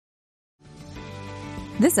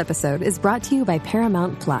This episode is brought to you by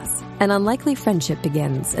Paramount Plus. An unlikely friendship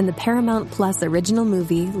begins in the Paramount Plus original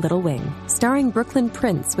movie Little Wing, starring Brooklyn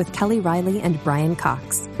Prince with Kelly Riley and Brian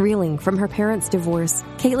Cox. Reeling from her parents' divorce,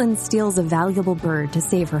 Caitlin steals a valuable bird to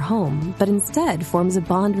save her home, but instead forms a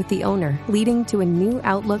bond with the owner, leading to a new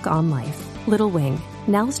outlook on life. Little Wing,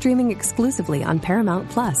 now streaming exclusively on Paramount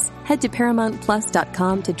Plus. Head to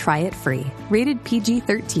ParamountPlus.com to try it free. Rated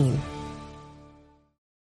PG-13.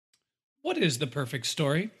 What is the perfect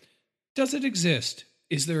story? Does it exist?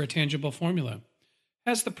 Is there a tangible formula?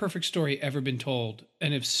 Has the perfect story ever been told?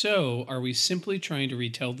 And if so, are we simply trying to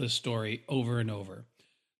retell this story over and over?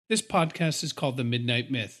 This podcast is called The Midnight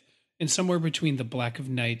Myth, and somewhere between the black of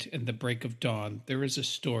night and the break of dawn, there is a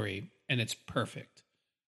story, and it's perfect.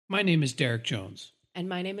 My name is Derek Jones. And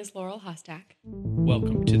my name is Laurel Hostak.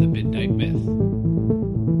 Welcome to The Midnight Myth.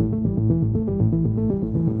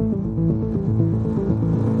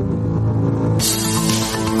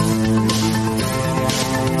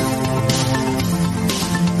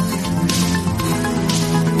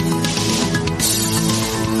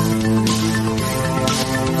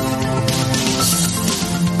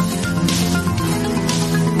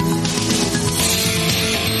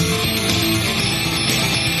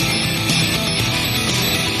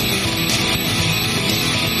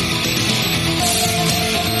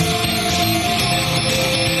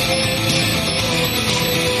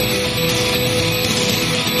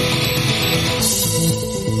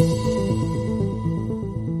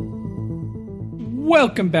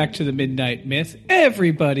 Welcome back to The Midnight Myth,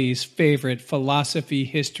 everybody's favorite philosophy,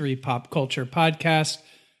 history, pop culture podcast.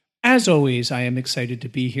 As always, I am excited to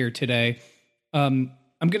be here today. I'm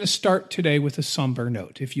going to start today with a somber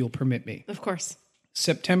note, if you'll permit me. Of course.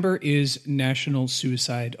 September is National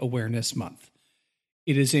Suicide Awareness Month.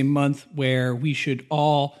 It is a month where we should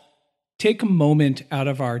all take a moment out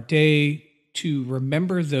of our day to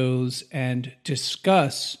remember those and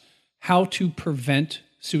discuss how to prevent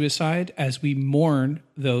suicide as we mourn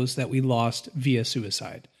those that we lost via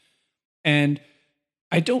suicide. And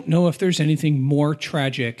I don't know if there's anything more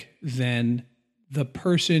tragic than the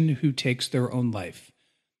person who takes their own life.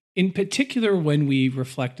 In particular, when we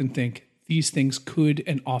reflect and think these things could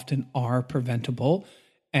and often are preventable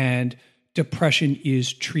and depression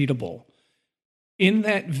is treatable. In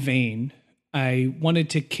that vein, I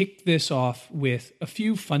wanted to kick this off with a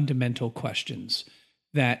few fundamental questions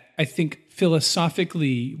that I think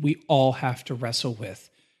philosophically we all have to wrestle with.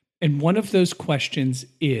 And one of those questions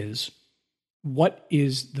is, what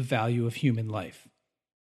is the value of human life?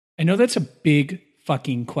 I know that's a big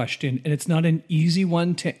fucking question, and it's not an easy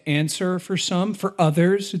one to answer for some. For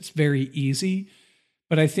others, it's very easy.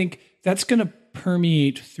 But I think that's going to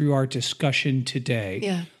permeate through our discussion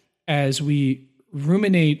today as we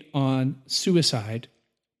ruminate on suicide,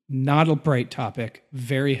 not a bright topic,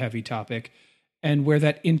 very heavy topic, and where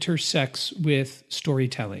that intersects with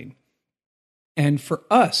storytelling. And for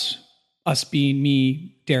us being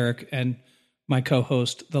me, Derek, and my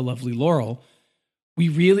co-host, the lovely Laurel, we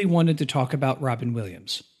really wanted to talk about Robin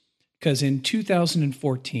Williams. Because in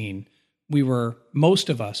 2014, most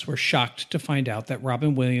of us were shocked to find out that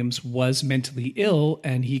Robin Williams was mentally ill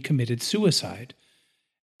and he committed suicide.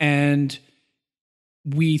 And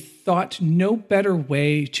we thought no better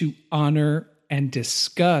way to honor and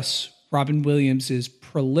discuss Robin Williams'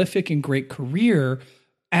 prolific and great career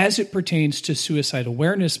as it pertains to Suicide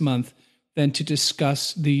Awareness Month than to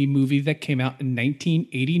discuss the movie that came out in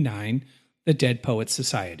 1989, The Dead Poets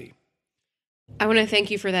Society. I want to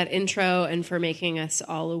thank you for that intro and for making us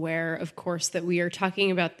all aware, of course, that we are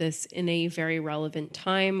talking about this in a very relevant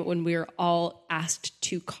time when we are all asked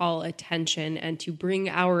to call attention and to bring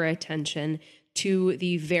our attention to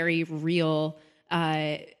the very real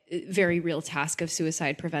task of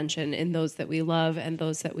suicide prevention in those that we love and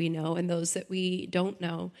those that we know and those that we don't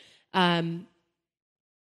know.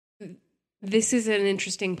 This is an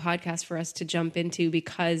interesting podcast for us to jump into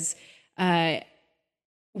because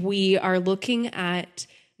we are looking at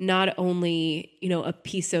not only, a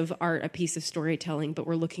piece of art, a piece of storytelling, but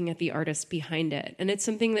we're looking at the artist behind it. And it's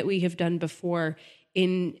something that we have done before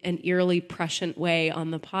in an eerily prescient way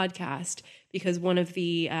on the podcast, because one of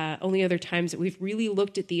the only other times that we've really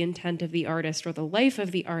looked at the intent of the artist or the life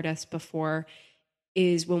of the artist before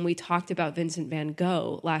is when we talked about Vincent van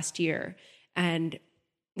Gogh last year. And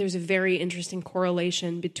there's a very interesting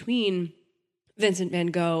correlation between Vincent van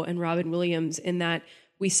Gogh and Robin Williams in that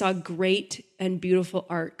we saw great and beautiful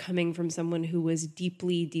art coming from someone who was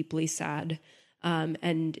deeply, deeply sad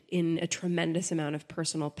and in a tremendous amount of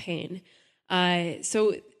personal pain.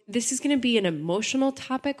 So this is going to be an emotional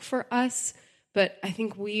topic for us, but I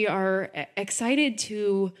think we are excited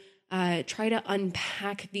to try to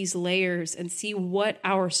unpack these layers and see what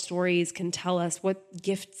our stories can tell us, what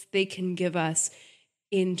gifts they can give us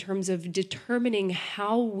in terms of determining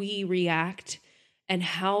how we react and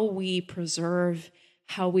how we preserve,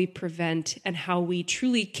 how we prevent, and how we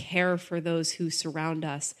truly care for those who surround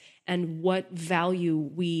us, and what value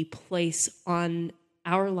we place on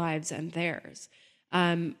our lives and theirs.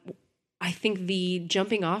 I think the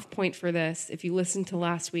jumping off point for this, if you listen to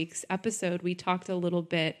last week's episode, we talked a little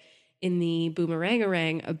bit in the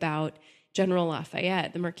Boomerang-a-Rang about General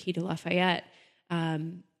Lafayette, the Marquis de Lafayette.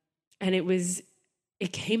 And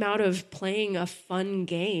it came out of playing a fun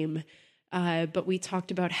game, but we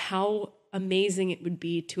talked about how amazing it would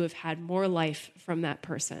be to have had more life from that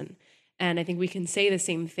person. And I think we can say the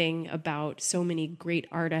same thing about so many great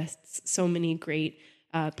artists, so many great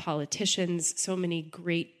politicians, so many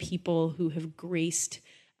great people who have graced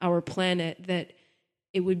our planet, that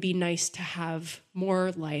it would be nice to have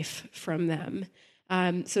more life from them.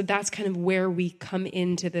 So that's kind of where we come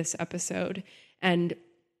into this episode. And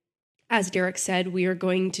as Derek said, we are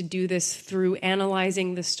going to do this through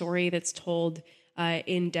analyzing the story that's told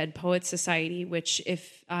in Dead Poets Society, which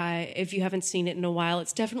if you haven't seen it in a while,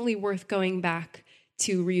 it's definitely worth going back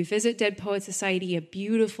to revisit Dead Poets Society, a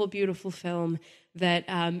beautiful, beautiful film that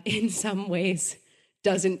in some ways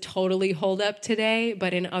doesn't totally hold up today,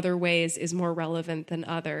 but in other ways is more relevant than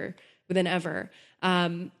ever.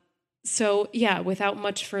 So yeah, without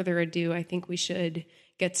much further ado, I think we should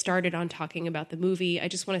get started on talking about the movie. I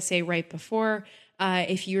just want to say right before,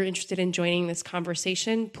 if you're interested in joining this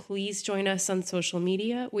conversation, please join us on social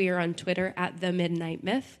media. We are on Twitter at The Midnight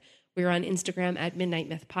Myth. We're on Instagram at Midnight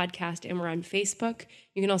Myth Podcast, and we're on Facebook.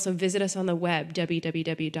 You can also visit us on the web,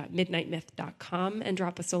 www.midnightmyth.com, and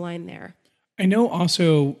drop us a line there. I know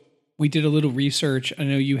also we did a little research. I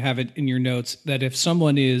know you have it in your notes that if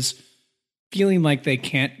someone is feeling like they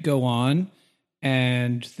can't go on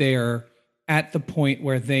and they're at the point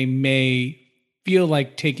where they may feel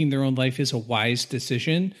like taking their own life is a wise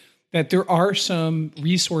decision, that there are some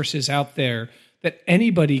resources out there that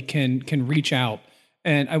anybody can reach out.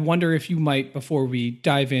 And I wonder if you might, before we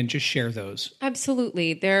dive in, just share those.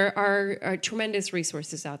 Absolutely. There are tremendous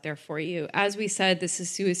resources out there for you. As we said, this is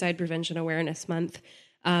Suicide Prevention Awareness Month,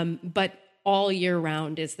 but all year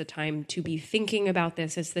round is the time to be thinking about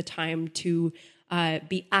this. It's the time to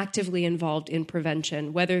be actively involved in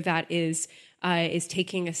prevention, whether that is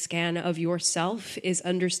taking a scan of yourself, is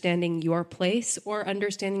understanding your place, or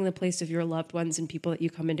understanding the place of your loved ones and people that you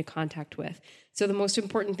come into contact with. So the most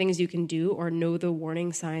important things you can do are know the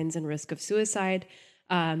warning signs and risk of suicide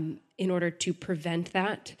in order to prevent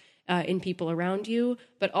that in people around you.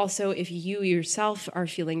 But also, if you yourself are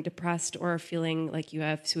feeling depressed or are feeling like you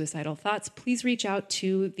have suicidal thoughts, please reach out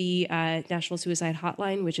to the National Suicide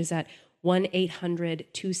Hotline, which is at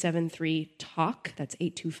 1-800-273-TALK. That's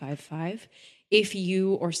 8255. If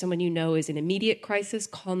you or someone you know is in immediate crisis,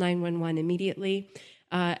 call 911 immediately.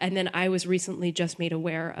 And then I was recently just made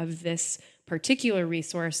aware of this particular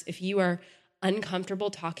resource. If you are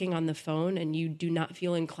uncomfortable talking on the phone and you do not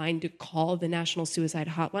feel inclined to call the National Suicide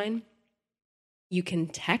Hotline, you can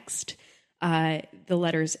text the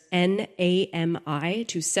letters NAMI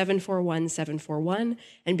to 741-741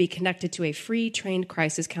 and be connected to a free trained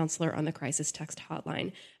crisis counselor on the crisis text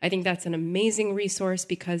hotline. I think that's an amazing resource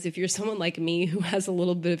because if you're someone like me who has a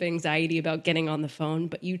little bit of anxiety about getting on the phone,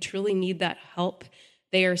 but you truly need that help,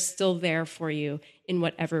 they are still there for you in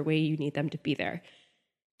whatever way you need them to be there.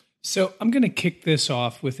 So I'm going to kick this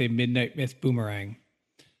off with a Midnight Myth boomerang.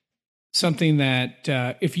 Something that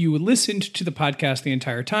if you listened to the podcast the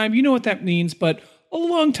entire time, you know what that means. But a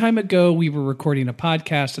long time ago, we were recording a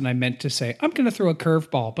podcast and I meant to say, I'm going to throw a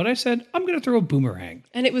curveball. But I said, I'm going to throw a boomerang.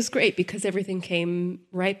 And it was great because everything came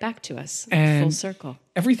right back to us. And full circle.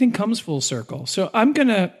 Everything comes full circle. So I'm going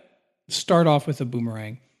to start off with a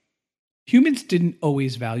boomerang. Humans didn't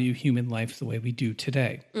always value human life the way we do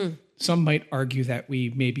today. Some might argue that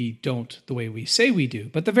we maybe don't the way we say we do.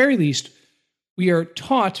 But at the very least, we are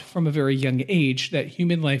taught from a very young age that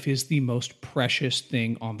human life is the most precious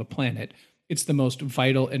thing on the planet. It's the most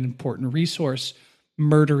vital and important resource.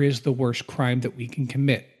 Murder is the worst crime that we can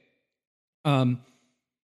commit. In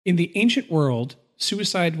the ancient world,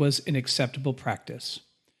 suicide was an acceptable practice.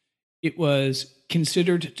 It was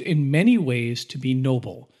considered in many ways to be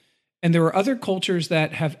noble. And there are other cultures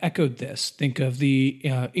that have echoed this. Think of the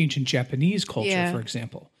ancient Japanese culture, for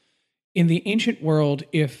example. In the ancient world,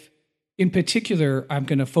 in particular, I'm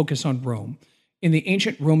going to focus on Rome. In the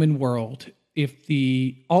ancient Roman world, if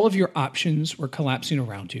all of your options were collapsing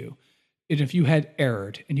around you, and if you had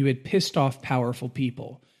erred and you had pissed off powerful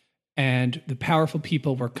people, and the powerful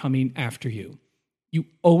people were coming after you, you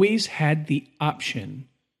always had the option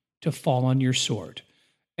to fall on your sword.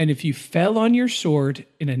 And if you fell on your sword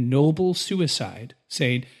in a noble suicide,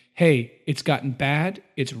 saying, hey, it's gotten bad,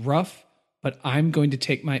 it's rough, but I'm going to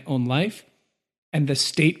take my own life, and the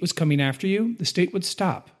state was coming after you, the state would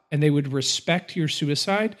stop and they would respect your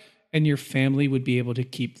suicide and your family would be able to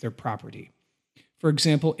keep their property. For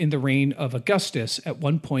example, in the reign of Augustus, at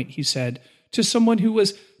one point he said to someone who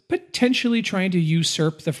was potentially trying to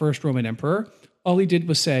usurp the first Roman emperor, all he did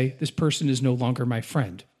was say, this person is no longer my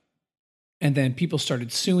friend. And then people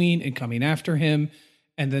started suing and coming after him.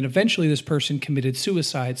 And then eventually this person committed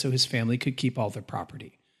suicide so his family could keep all their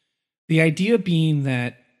property. The idea being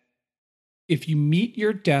that if you meet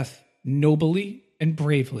your death nobly and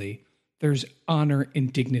bravely, there's honor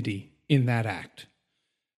and dignity in that act.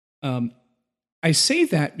 I say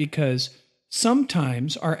that because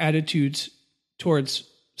sometimes our attitudes towards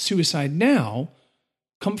suicide now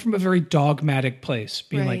come from a very dogmatic place,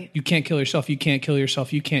 being like, you can't kill yourself, you can't kill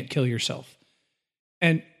yourself, you can't kill yourself.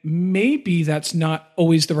 And maybe that's not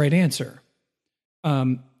always the right answer.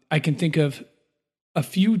 I can think of a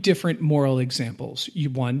few different moral examples.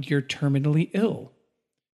 One, you're terminally ill.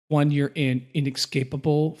 One, you're in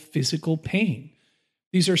inescapable physical pain.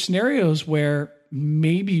 These are scenarios where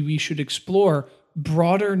maybe we should explore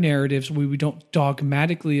broader narratives where we don't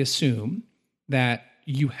dogmatically assume that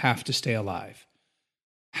you have to stay alive.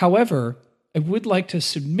 However, I would like to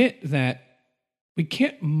submit that we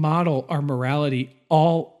can't model our morality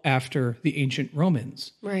all after the ancient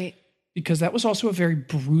Romans. Right. Because that was also a very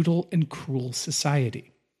brutal and cruel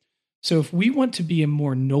society. So if we want to be a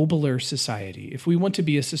more nobler society, if we want to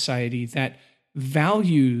be a society that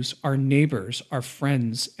values our neighbors, our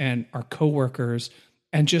friends, and our coworkers,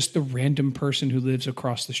 and just the random person who lives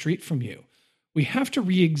across the street from you, we have to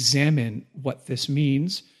re-examine what this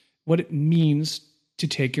means, what it means to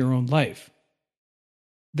take your own life.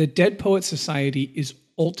 The Dead Poet Society is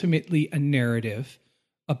ultimately a narrative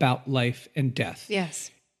about life and death. Yes.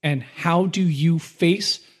 And how do you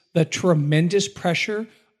face the tremendous pressure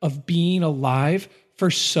of being alive for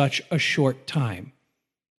such a short time?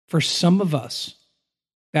 For some of us,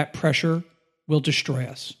 that pressure will destroy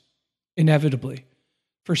us, inevitably.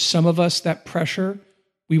 For some of us, that pressure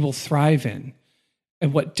we will thrive in.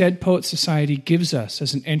 And what Dead Poet Society gives us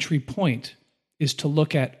as an entry point is to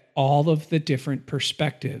look at all of the different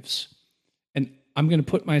perspectives. And I'm going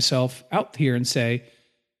to put myself out here and say,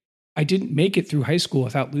 I didn't make it through high school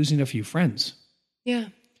without losing a few friends. Yeah.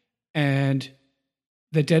 And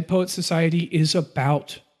the Dead Poet Society is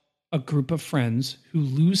about a group of friends who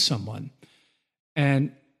lose someone.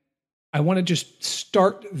 And I want to just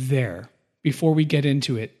start there before we get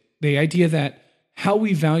into it. The idea that how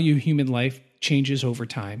we value human life changes over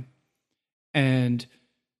time. And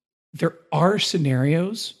there are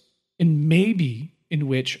scenarios, and maybe in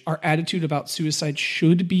which our attitude about suicide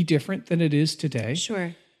should be different than it is today.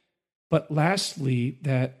 Sure. But lastly,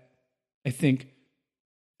 that I think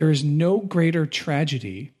there is no greater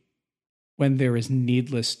tragedy when there is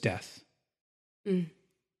needless death. Mm.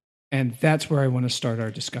 And that's where I want to start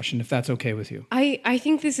our discussion, if that's okay with you. I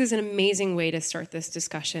think this is an amazing way to start this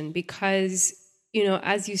discussion because, you know,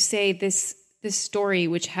 as you say, this story,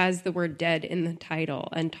 which has the word dead in the title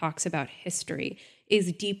and talks about history,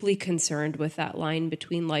 is deeply concerned with that line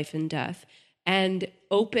between life and death and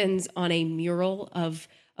opens on a mural of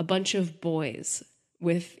a bunch of boys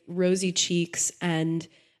with rosy cheeks and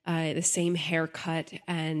the same haircut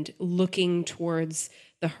and looking towards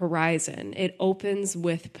the horizon. It opens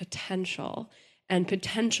with potential, and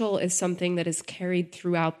potential is something that is carried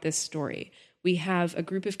throughout this story. We have a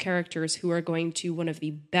group of characters who are going to one of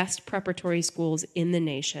the best preparatory schools in the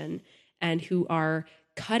nation and who are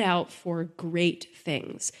cut out for great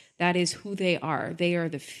things. That is who they are. They are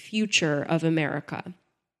the future of America.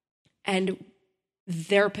 And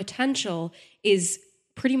their potential is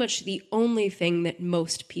pretty much the only thing that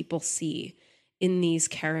most people see in these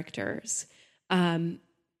characters.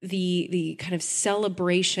 The kind of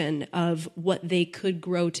celebration of what they could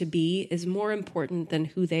grow to be is more important than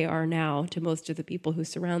who they are now to most of the people who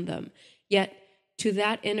surround them. Yet, to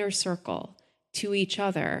that inner circle, to each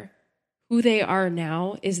other, who they are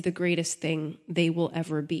now is the greatest thing they will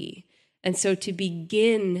ever be. And so to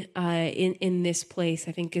begin in this place,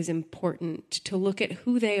 I think is important to look at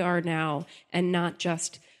who they are now and not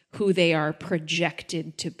just who they are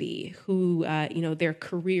projected to be, who their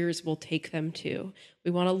careers will take them to.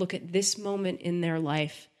 We want to look at this moment in their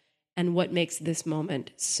life and what makes this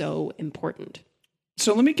moment so important.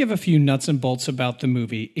 So let me give a few nuts and bolts about the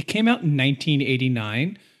movie. It came out in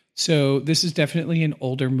 1989, so this is definitely an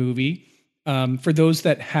older movie. For those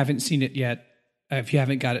that haven't seen it yet, if you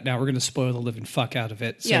haven't got it now, we're going to spoil the living fuck out of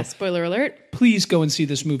it. So yeah, spoiler alert. please go and see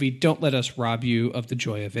this movie. Don't let us rob you of the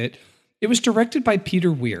joy of it. It was directed by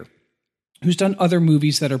Peter Weir, who's done other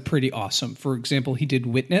movies that are pretty awesome. For example, he did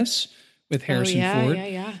Witness with Harrison Ford.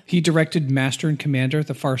 Yeah. He directed Master and Commander,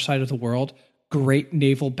 The Far Side of the World. Great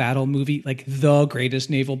naval battle movie, like the greatest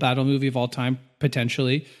naval battle movie of all time,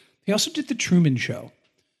 potentially. He also did The Truman Show.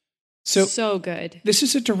 So good. This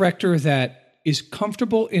is a director that is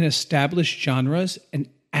comfortable in established genres and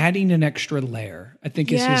adding an extra layer, I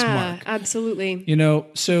think is his mark. Absolutely. You know,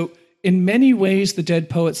 so in many ways, The Dead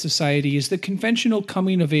Poets Society is the conventional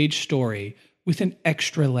coming of age story with an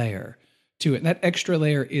extra layer to it. And that extra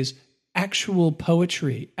layer is actual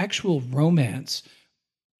poetry, actual romance,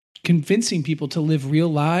 convincing people to live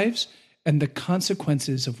real lives and the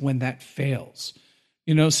consequences of when that fails.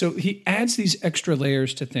 You know, so he adds these extra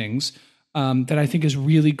layers to things that I think is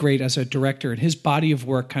really great as a director, and his body of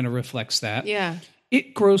work kind of reflects that. Yeah.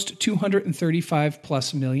 It grossed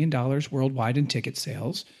 $235+ million worldwide in ticket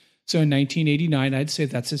sales. So in 1989, I'd say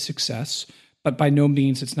that's a success, but by no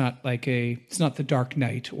means it's not the Dark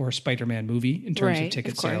Knight or Spider-Man movie in terms of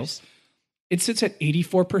ticket sales. It sits at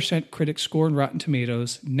 84% critic score in Rotten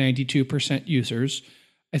Tomatoes, 92% users.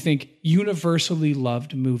 I think universally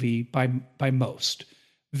loved movie by most.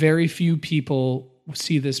 Very few people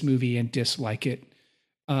see this movie and dislike it.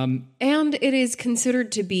 And it is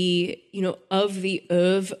considered to be, you know, of the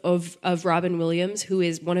oeuvre of Robin Williams, who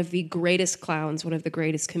is one of the greatest clowns, one of the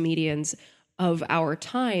greatest comedians of our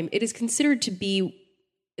time. It is considered to be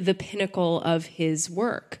the pinnacle of his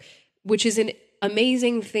work, which is an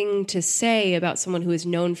amazing thing to say about someone who is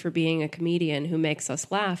known for being a comedian who makes us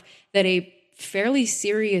laugh, that a fairly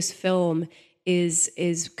serious film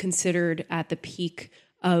is considered at the peak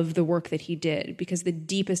of the work that he did, because the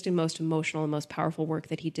deepest and most emotional and most powerful work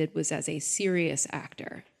that he did was as a serious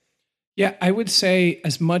actor. Yeah, I would say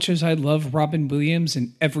as much as I love Robin Williams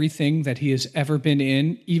and everything that he has ever been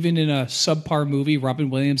in, even in a subpar movie,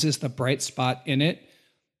 Robin Williams is the bright spot in it.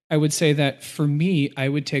 I would say that for me, I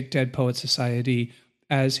would take Dead Poet Society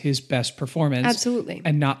as his best performance. Absolutely.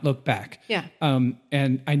 And not look back. Yeah.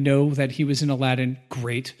 And I know that he was in Aladdin,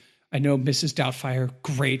 great. I know Mrs. Doubtfire,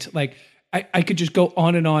 great. Like, I could just go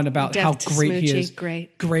on and on about how great he is.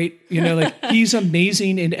 Great. You know, like he's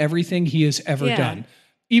amazing in everything he has ever done.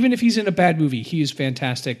 Even if he's in a bad movie, he is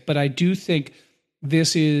fantastic. But I do think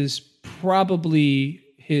this is probably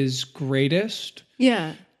his greatest.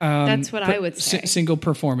 Yeah. That's what I would say. Single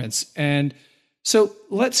performance. And so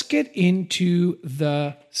let's get into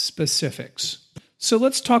the specifics. So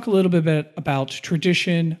let's talk a little bit about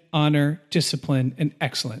tradition, honor, discipline, and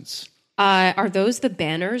excellence. Are those the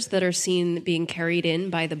banners that are seen being carried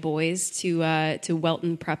in by the boys to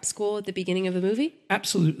Welton Prep School at the beginning of the movie?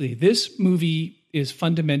 Absolutely. This movie is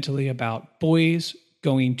fundamentally about boys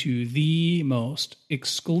going to the most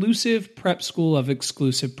exclusive prep school of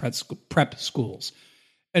exclusive prep schools.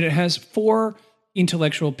 And it has 4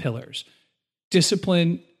 intellectual pillars: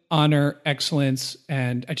 discipline, honor, excellence,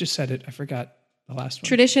 and I just said it. I forgot the last one.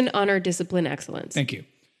 Tradition, honor, discipline, excellence. Thank you.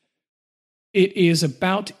 It is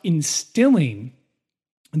about instilling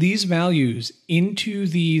these values into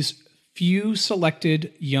these few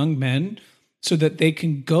selected young men so that they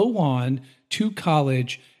can go on to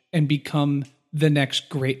college and become the next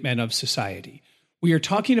great men of society. We are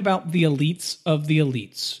talking about the elites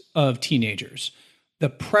of teenagers. The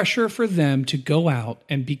pressure for them to go out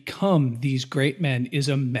and become these great men is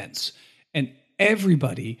immense. And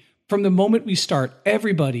everybody, from the moment we start,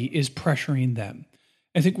 everybody is pressuring them.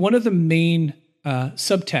 I think one of the main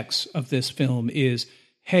subtexts of this film is,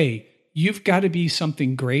 hey, you've got to be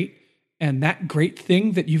something great. And that great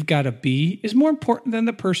thing that you've got to be is more important than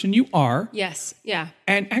the person you are. Yes. Yeah.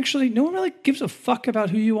 And actually, no one really gives a fuck about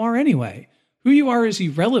who you are anyway. Who you are is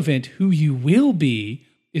irrelevant. Who you will be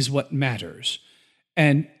is what matters.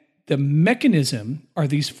 And the mechanism are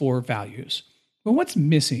these 4 values. Well, what's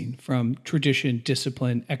missing from tradition,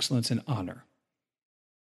 discipline, excellence, and honor?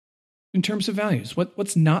 In terms of values,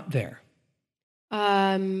 what's not there?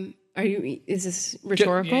 Is this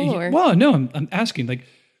rhetorical or? Well, no, I'm asking. Like,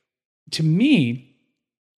 to me,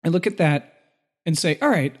 I look at that and say, all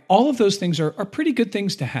right, all of those things are pretty good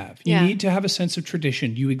things to have. You need to have a sense of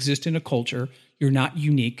tradition. You exist in a culture. You're not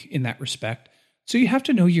unique in that respect. So you have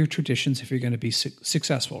to know your traditions if you're going to be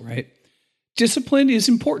successful, right? Discipline is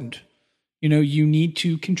important. You know, you need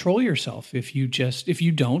to control yourself. If you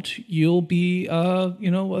don't, you'll be, a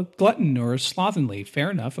glutton or a slovenly. Fair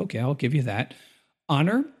enough. Okay, I'll give you that.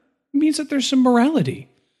 Honor means that there's some morality.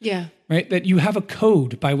 Yeah. Right? That you have a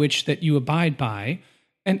code by which that you abide by.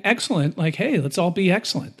 And excellent, like, hey, let's all be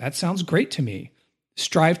excellent. That sounds great to me.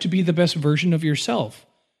 strive to be the best version of yourself.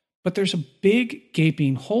 But there's a big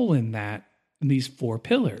gaping hole in that, in these 4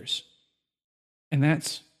 pillars. And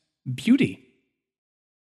that's beauty.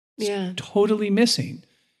 Yeah. It's totally missing.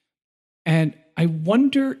 And I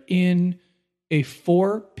wonder, in a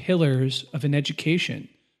 4 pillars of an education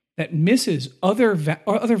that misses other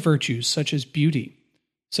virtues such as beauty,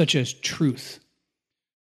 such as truth,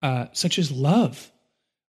 such as love,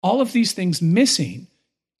 all of these things missing,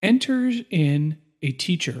 enters in a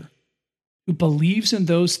teacher who believes in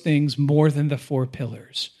those things more than the 4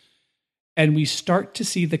 pillars. And we start to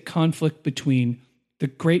see the conflict between the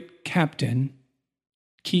great captain,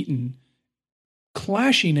 Keaton,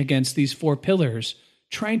 clashing against these 4 pillars,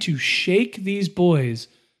 trying to shake these boys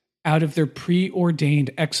out of their preordained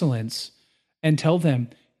excellence and tell them,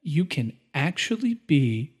 you can actually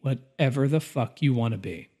be whatever the fuck you want to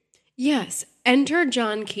be. Yes. Enter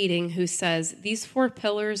John Keating, who says these 4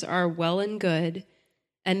 pillars are well and good,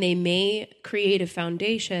 and they may create a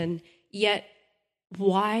foundation, yet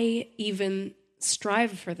why even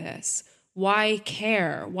strive for this? Why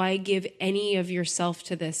care? Why give any of yourself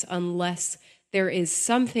to this unless there is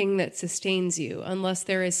something that sustains you, unless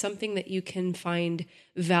there is something that you can find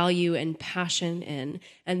value and passion in?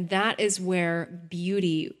 And that is where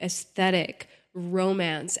beauty, aesthetic,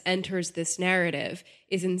 romance enters this narrative,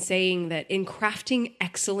 is in saying that in crafting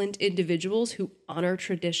excellent individuals who honor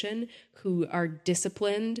tradition, who are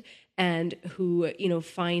disciplined, and who,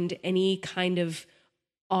 find any kind of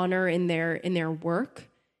honor in their work,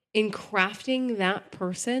 in crafting that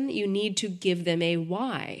person, you need to give them a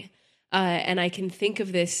why. And I can think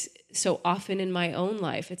of this so often in my own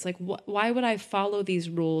life. It's like, why would I follow these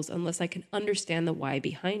rules unless I can understand the why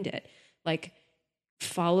behind it? Like,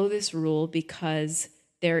 follow this rule because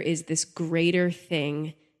there is this greater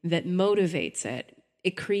thing that motivates it.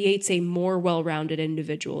 It creates a more well-rounded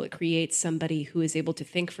individual. It creates somebody who is able to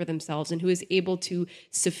think for themselves and who is able to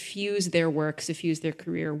suffuse their work, suffuse their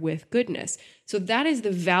career with goodness. So that is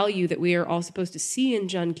the value that we are all supposed to see in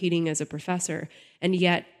John Keating as a professor. And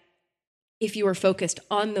yet, if you are focused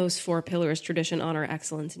on those 4 pillars, tradition, honor,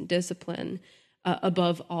 excellence, and discipline,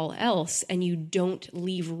 above all else, and you don't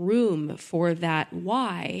leave room for that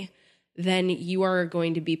why, then you are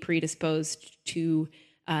going to be predisposed to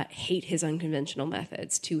hate his unconventional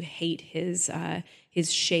methods, to hate his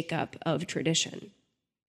shakeup of tradition.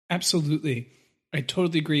 Absolutely. I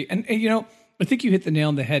totally agree. And I think you hit the nail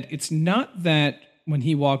on the head. It's not that when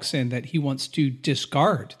he walks in that he wants to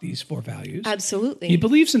discard these 4 values. Absolutely. He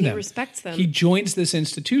believes in them. He respects them. He joins this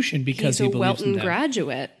institution because he believes in them. He's a Welton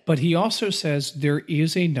graduate. But he also says there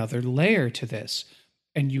is another layer to this,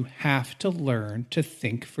 and you have to learn to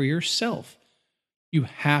think for yourself. You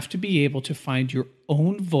have to be able to find your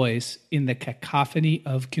own voice in the cacophony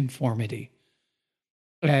of conformity.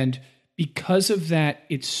 And because of that,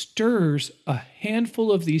 it stirs a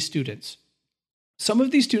handful of these students. Some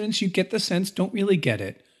of these students, you get the sense, don't really get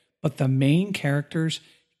it, but the main characters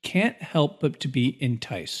can't help but to be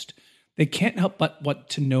enticed. They can't help but want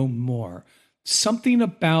to know more. Something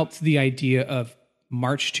about the idea of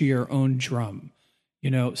march to your own drum,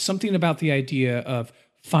 something about the idea of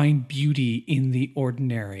find beauty in the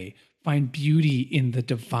ordinary, find beauty in the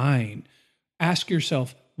divine. Ask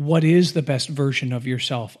yourself, what is the best version of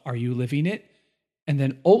yourself? Are you living it? And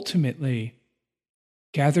then ultimately,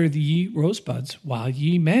 gather ye rosebuds while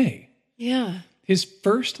ye may. Yeah. His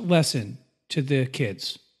first lesson to the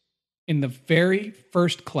kids in the very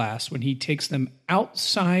first class, when he takes them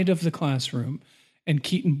outside of the classroom and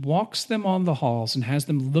Keaton walks them on the halls and has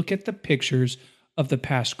them look at the pictures of the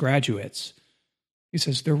past graduates, he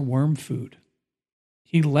says, they're worm food.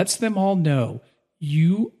 He lets them all know,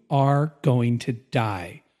 you are going to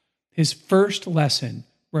die. His first lesson,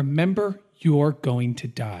 remember, you're going to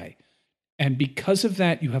die. And because of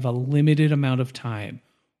that, you have a limited amount of time.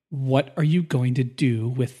 What are you going to do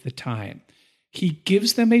with the time? He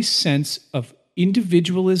gives them a sense of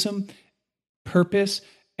individualism, purpose,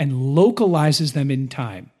 and localizes them in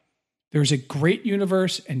time. There's a great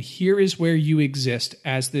universe, and here is where you exist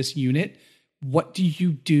as this unit. What do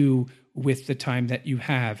you do with the time that you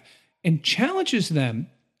have? And challenges them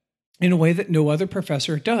in a way that no other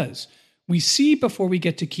professor does. We see before we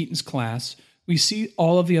get to Keaton's class, we see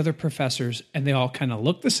all of the other professors, and they all kind of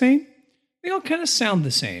look the same. They all kind of sound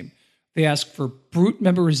the same. They ask for brute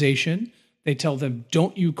memorization. They tell them,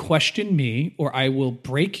 don't you question me or I will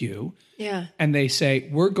break you. Yeah. And they say,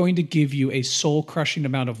 we're going to give you a soul-crushing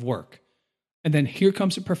amount of work. And then here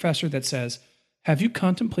comes a professor that says, have you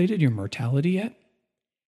contemplated your mortality yet?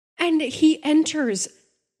 And he enters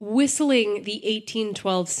whistling the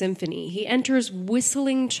 1812 symphony. He enters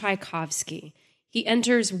whistling Tchaikovsky. He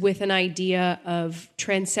enters with an idea of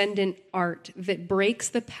transcendent art that breaks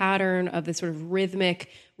the pattern of the sort of rhythmic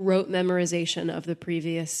rote memorization of the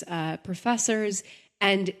previous professors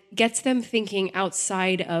and gets them thinking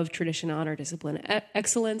outside of tradition, honor, discipline,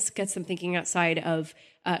 excellence, gets them thinking outside of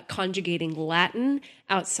conjugating Latin,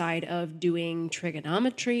 outside of doing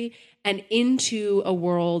trigonometry, and into a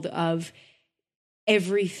world of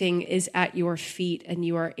everything is at your feet and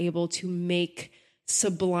you are able to make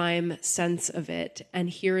sublime sense of it. And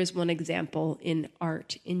here is one example in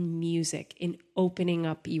art, in music, in opening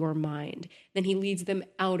up your mind. Then he leads them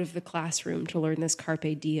out of the classroom to learn this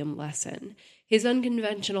Carpe Diem lesson. His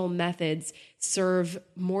unconventional methods serve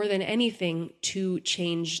more than anything to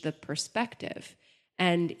change the perspective.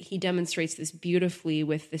 And he demonstrates this beautifully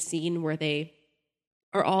with the scene where they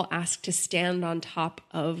are all asked to stand on top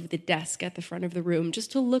of the desk at the front of the room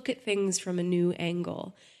just to look at things from a new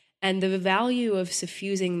angle. And the value of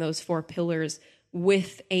suffusing those four pillars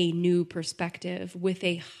with a new perspective, with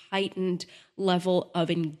a heightened level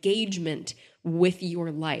of engagement with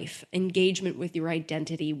your life, engagement with your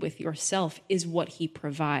identity, with yourself, is what he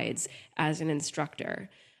provides as an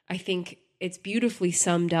instructor. I think it's beautifully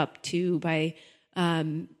summed up too by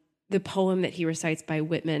the poem that he recites by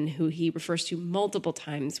Whitman, who he refers to multiple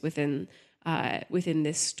times within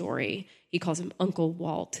this story. He calls him Uncle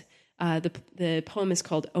Walt. The poem is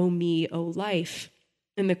called O Me, O Life.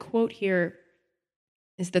 And the quote here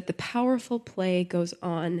is that the powerful play goes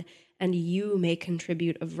on and you may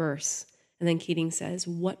contribute a verse. And then Keating says,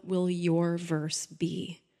 what will your verse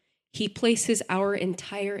be? He places our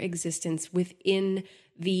entire existence within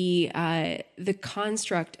the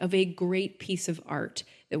construct of a great piece of art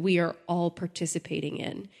that we are all participating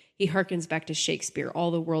in. He harkens back to Shakespeare,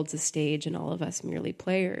 all the world's a stage and all of us merely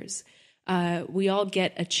players. We all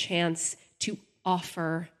get a chance to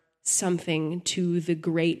offer something to the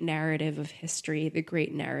great narrative of history, the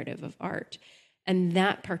great narrative of art. And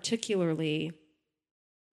that particularly,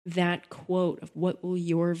 that quote of what will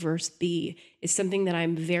your verse be, is something that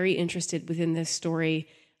I'm very interested within this story,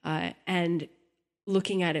 and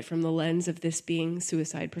looking at it from the lens of this being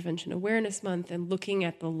Suicide Prevention Awareness Month and looking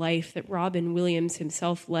at the life that Robin Williams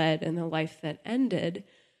himself led and the life that ended.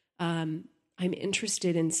 I'm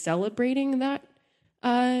interested in celebrating that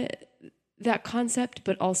concept,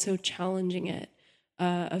 but also challenging it,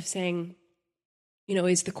 of saying,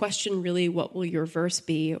 is the question really what will your verse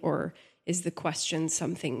be, or is the question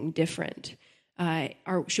something different?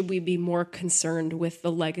 Should we be more concerned with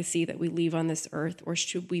the legacy that we leave on this earth, or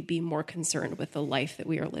should we be more concerned with the life that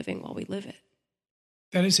we are living while we live it?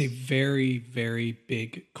 That is a very, very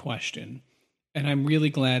big question. And I'm really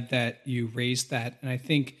glad that you raised that. And I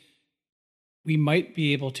think we might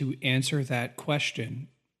be able to answer that question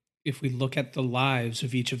if we look at the lives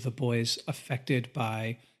of each of the boys affected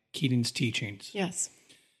by Keating's teachings. Yes.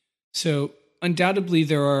 So undoubtedly,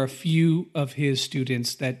 there are a few of his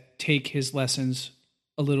students that take his lessons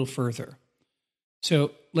a little further.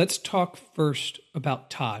 So let's talk first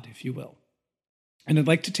about Todd, if you will. And I'd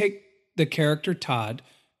like to take the character Todd,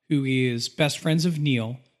 who is best friends of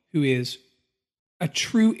Neil, who is a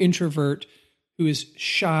true introvert, who is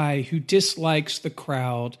shy, who dislikes the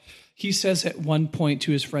crowd. He says at one point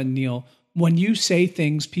to his friend Neil, when you say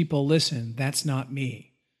things, people listen. That's not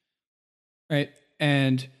me. Right?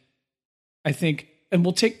 And I think, and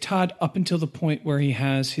we'll take Todd up until the point where he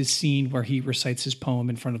has his scene where he recites his poem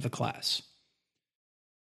in front of the class.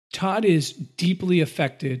 Todd is deeply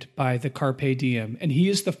affected by the Carpe Diem, and he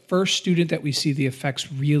is the first student that we see the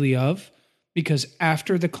effects really of, because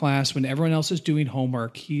after the class, when everyone else is doing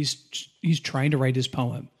homework, he's trying to write his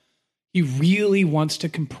poem. He really wants to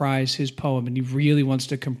comprise his poem, and he really wants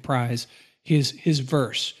to comprise his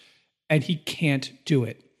verse, and he can't do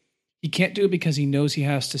it. He can't do it because he knows he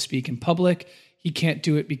has to speak in public. He can't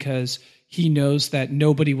do it because he knows that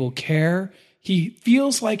nobody will care. He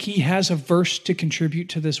feels like he has a verse to contribute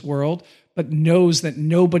to this world, but knows that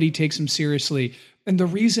nobody takes him seriously. And the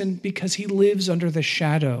reason, because he lives under the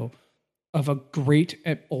shadow of a great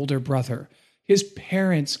older brother. His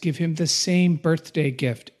parents give him the same birthday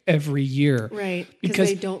gift every year. Right, because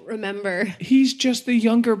they don't remember. He's just the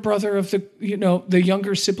younger brother of the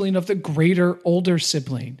younger sibling of the greater older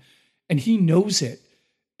sibling. And he knows it.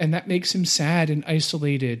 And that makes him sad and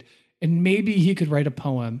isolated. And maybe he could write a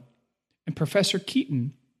poem. And Professor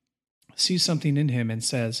Keating sees something in him and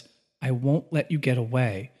says, I won't let you get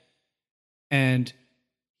away. And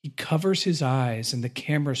he covers his eyes and the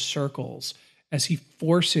camera circles as he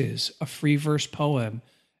forces a free verse poem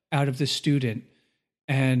out of the student.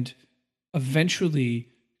 And eventually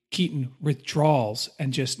Keating withdraws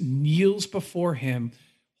and just kneels before him,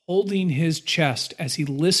 holding his chest as he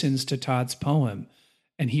listens to Todd's poem,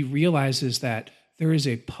 and he realizes that there is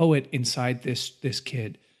a poet inside this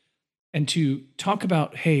kid. And to talk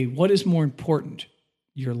about, hey, what is more important,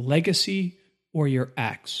 your legacy or your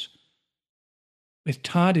acts? With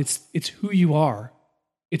Todd, it's who you are.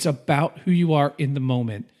 It's about who you are in the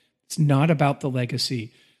moment. It's not about the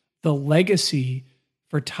legacy. The legacy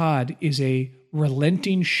for Todd is a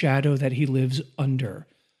relenting shadow that he lives under.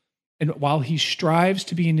 And while he strives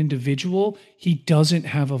to be an individual, he doesn't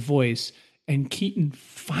have a voice. And Keaton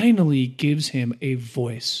finally gives him a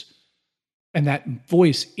voice. And that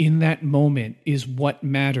voice in that moment is what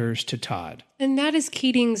matters to Todd. And that is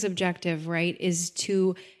Keating's objective, right? Is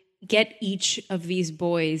to get each of these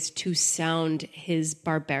boys to sound his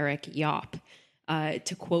barbaric yawp,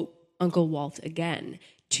 to quote Uncle Walt again,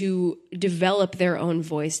 to develop their own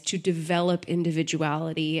voice, to develop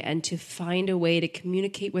individuality, and to find a way to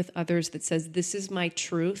communicate with others that says, this is my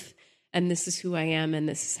truth, and this is who I am, and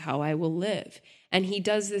this is how I will live. And he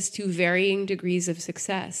does this to varying degrees of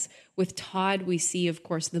success. With Todd, we see, of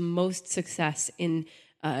course, the most success in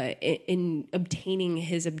obtaining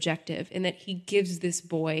his objective, in that he gives this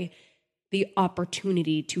boy the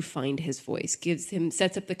opportunity to find his voice,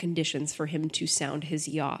 sets up the conditions for him to sound his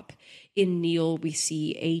yawp. In Neil, we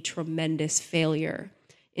see a tremendous failure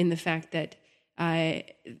in the fact that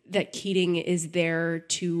that Keating is there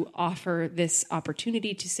to offer this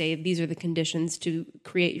opportunity to say, these are the conditions to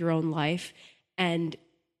create your own life, and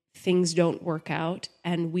things don't work out,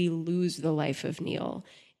 and we lose the life of Neil.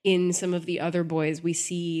 In some of the other boys, we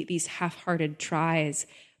see these half-hearted tries,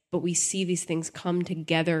 but we see these things come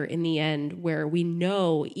together in the end, where we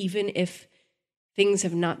know, even if things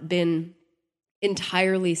have not been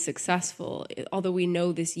entirely successful, although we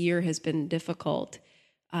know this year has been difficult,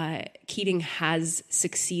 Keating has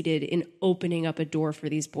succeeded in opening up a door for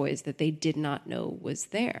these boys that they did not know was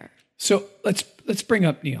there. So let's bring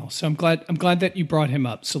up Neil. So I'm glad that you brought him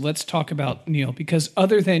up. So let's talk about Neil, because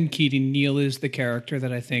other than Keating, Neil is the character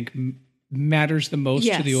that I think matters the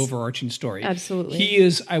most to the overarching story. Absolutely. He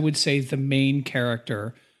is, I would say, the main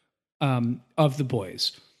character of the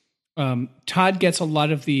boys. Todd gets a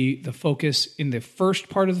lot of the focus in the first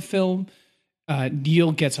part of the film.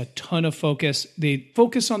 Neil gets a ton of focus. They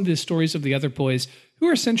focus on the stories of the other boys who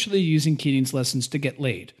are essentially using Keating's lessons to get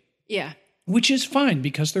laid. Yeah. Which is fine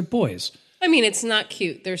because they're boys. I mean, it's not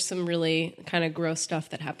cute. There's some really kind of gross stuff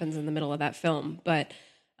that happens in the middle of that film, but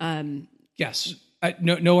yes,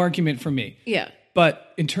 no argument from me. Yeah.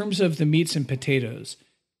 But in terms of the meats and potatoes,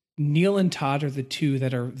 Neil and Todd are the two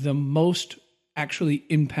that are the most actually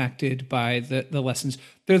impacted by the lessons.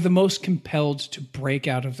 They're the most compelled to break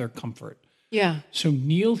out of their comfort. Yeah. So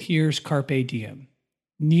Neil hears Carpe Diem.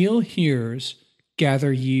 Neil hears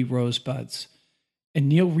Gather Ye Rosebuds. And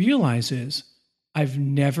Neil realizes, I've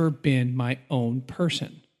never been my own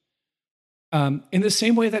person. In the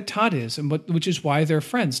same way that Todd is, which is why they're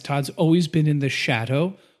friends. Todd's always been in the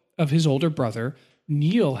shadow of his older brother.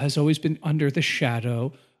 Neil has always been under the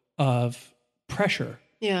shadow of pressure.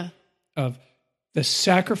 Yeah. Of the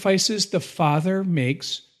sacrifices the father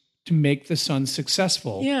makes to make the son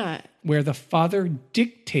successful. Yeah. Where the father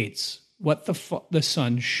dictates what the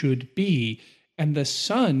son should be, and the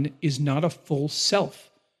son is not a full self.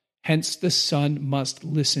 Hence, the son must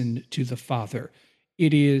listen to the father.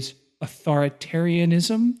 It is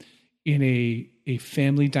authoritarianism in a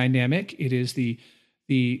family dynamic. It is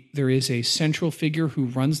there is a central figure who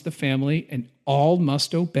runs the family, and all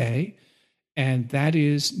must obey, and that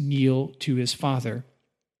is Neil to his father.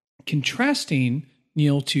 Contrasting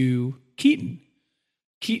Neil to Keaton.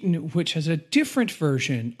 Keaton, which has a different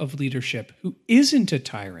version of leadership, who isn't a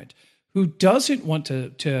tyrant, who doesn't want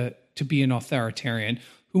to be an authoritarian,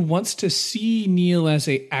 who wants to see Neil as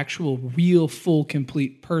a actual, real, full,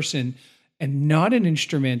 complete person and not an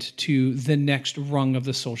instrument to the next rung of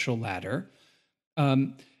the social ladder.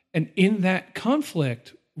 And in that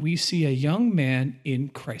conflict, we see a young man in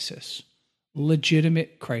crisis,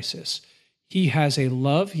 legitimate crisis. He has a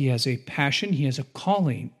love, he has a passion, he has a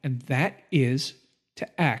calling, and that is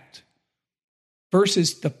to act,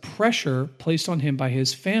 versus the pressure placed on him by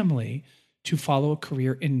his family to follow a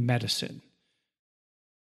career in medicine.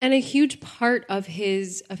 And a huge part of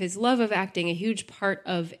his love of acting, a huge part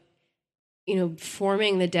of,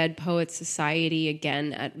 forming the Dead Poets Society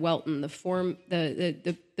again at Welton,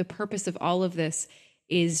 the purpose of all of this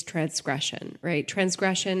is transgression, right?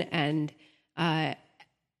 Transgression and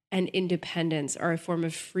independence are a form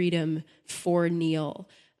of freedom for Neil.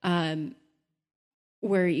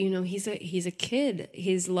 Where he's a kid.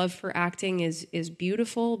 His love for acting is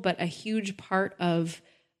beautiful, but a huge part of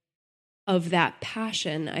that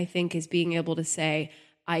passion, I think, is being able to say,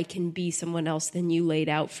 I can be someone else than you laid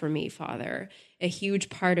out for me, Father. A huge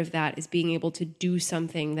part of that is being able to do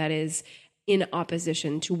something that is in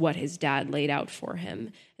opposition to what his dad laid out for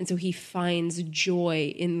him. And so he finds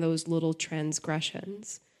joy in those little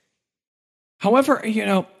transgressions. However,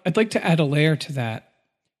 I'd like to add a layer to that,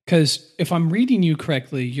 because if I'm reading you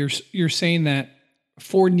correctly, you're saying that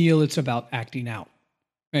for Neil, it's about acting out,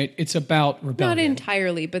 right? It's about rebellion. Not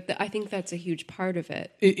entirely, but I think that's a huge part of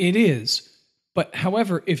it. It is. But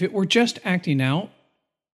however, if it were just acting out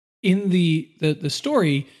in the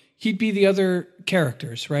story, he'd be the other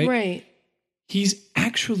characters, right? Right. He's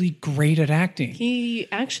actually great at acting. He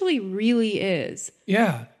actually really is.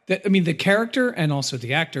 Yeah. The character and also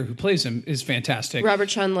the actor who plays him is fantastic. Robert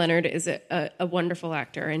Sean Leonard is a wonderful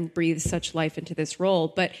actor and breathes such life into this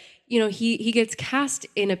role. But, he gets cast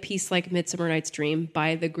in a piece like Midsummer Night's Dream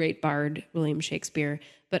by the great bard William Shakespeare,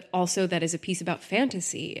 but also that is a piece about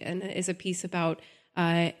fantasy and is a piece about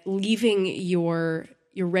leaving your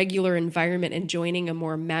regular environment and joining a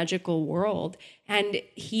more magical world. And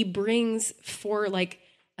he brings, for like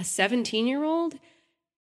a 17-year-old,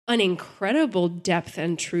 an incredible depth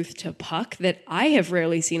and truth to Puck that I have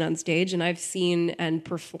rarely seen on stage. And I've seen and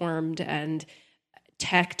performed and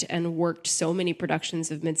teched and worked so many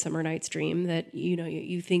productions of Midsummer Night's Dream that,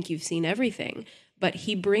 you think you've seen everything. But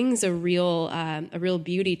he brings a real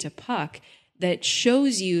beauty to Puck that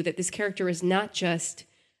shows you that this character is not just,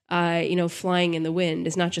 flying in the wind,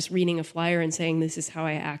 is not just reading a flyer and saying, this is how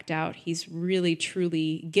I act out. He's really,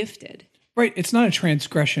 truly gifted. Right. It's not a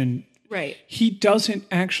transgression. Right. He doesn't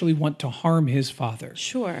actually want to harm his father.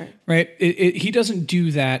 Sure. Right. He doesn't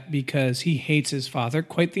do that because he hates his father.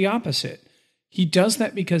 Quite the opposite. He does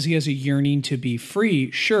that because he has a yearning to be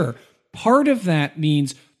free. Sure. Part of that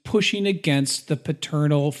means pushing against the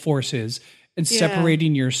paternal forces and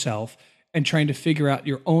separating yourself and trying to figure out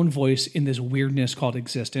your own voice in this weirdness called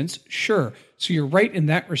existence. Sure. So you're right in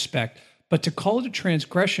that respect. But to call it a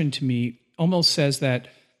transgression to me almost says that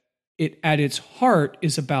it at its heart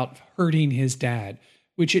is about hurting his dad,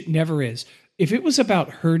 which it never is. If it was about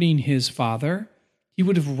hurting his father, he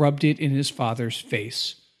would have rubbed it in his father's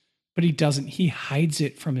face. But he doesn't. He hides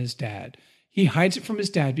it from his dad. He hides it from his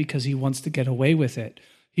dad because he wants to get away with it.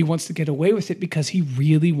 He wants to get away with it because he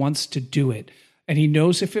really wants to do it. And he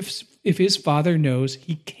knows if his father knows,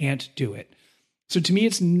 he can't do it. So to me,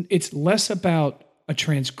 it's less about a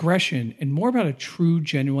transgression and more about a true,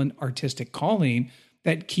 genuine artistic calling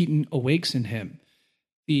that Keaton awakes in him.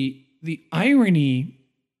 The irony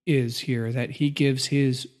is here that he gives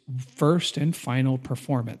his first and final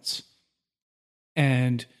performance.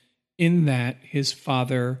 And in that, his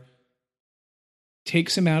father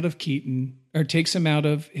takes him out of Keaton, or takes him out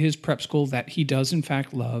of his prep school that he does in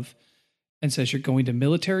fact love, and says, you're going to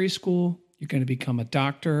military school, you're going to become a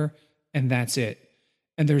doctor, and that's it.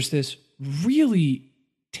 And there's this really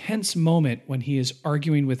tense moment when he is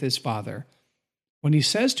arguing with his father. When he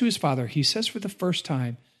says to his father, he says for the first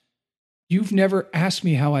time, you've never asked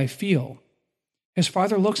me how I feel. His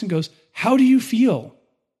father looks and goes, how do you feel?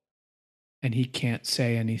 And he can't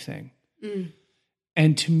say anything.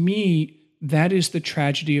 And to me, that is the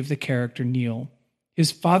tragedy of the character Neil.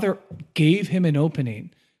 His father gave him an opening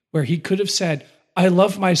where he could have said, I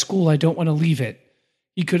love my school, I don't want to leave it.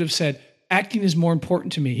 He could have said, acting is more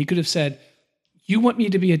important to me. He could have said, you want me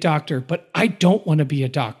to be a doctor, but I don't want to be a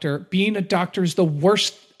doctor. Being a doctor is the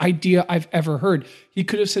worst idea I've ever heard. He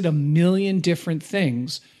could have said a million different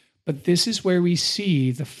things, but this is where we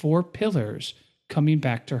see the four pillars coming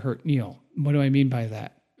back to hurt Neil. What do I mean by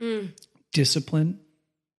that? Discipline,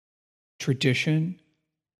 tradition,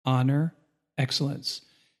 honor, excellence.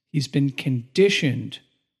 He's been conditioned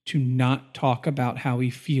to not talk about how he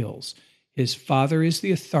feels. His father is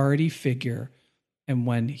the authority figure, and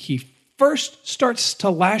when he first starts to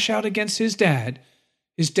lash out against his dad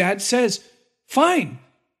says, fine,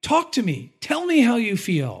 talk to me. Tell me how you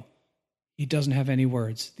feel. He doesn't have any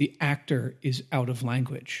words. The actor is out of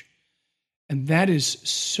language. And that is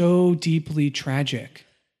so deeply tragic.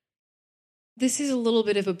 This is a little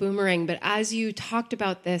bit of a boomerang, but as you talked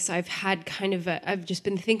about this, I've just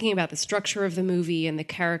been thinking about the structure of the movie and the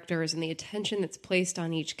characters and the attention that's placed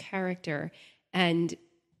on each character. And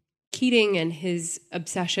Keating and his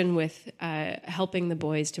obsession with helping the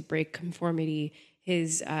boys to break conformity,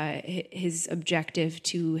 his objective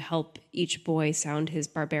to help each boy sound his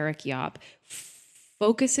barbaric yop,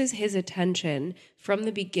 focuses his attention from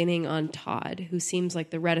the beginning on Todd, who seems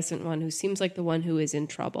like the reticent one, who seems like the one who is in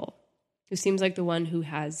trouble, who seems like the one who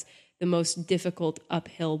has the most difficult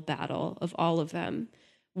uphill battle of all of them,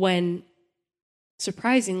 when,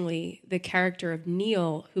 surprisingly, the character of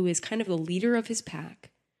Neil, who is kind of the leader of his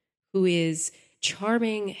pack, who is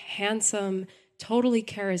charming, handsome, totally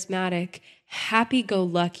charismatic,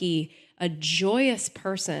 happy-go-lucky, a joyous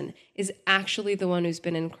person is actually the one who's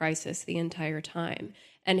been in crisis the entire time.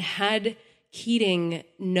 And had Keating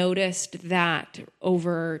noticed that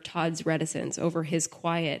over Todd's reticence, over his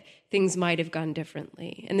quiet, things might have gone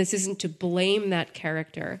differently. And this isn't to blame that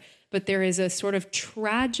character, but there is a sort of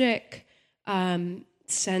tragic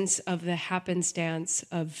sense of the happenstance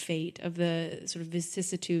of fate, of the sort of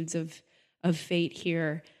vicissitudes of fate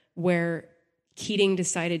here, where Keating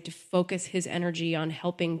decided to focus his energy on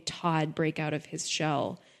helping Todd break out of his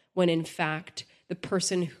shell, when in fact the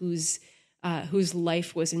person whose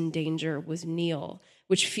life was in danger was Neil,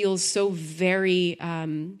 which feels so very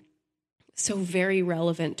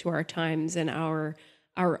relevant to our times and our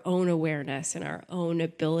own awareness and our own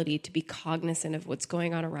ability to be cognizant of what's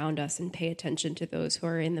going on around us and pay attention to those who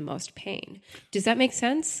are in the most pain. Does that make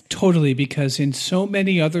sense? Totally, because in so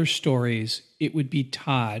many other stories, it would be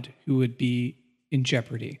Todd who would be in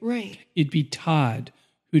jeopardy. Right. It'd be Todd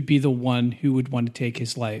who'd be the one who would want to take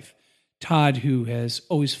his life. Todd, who has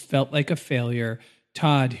always felt like a failure.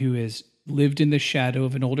 Todd, who has lived in the shadow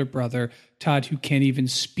of an older brother. Todd, who can't even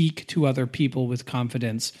speak to other people with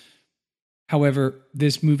confidence. However,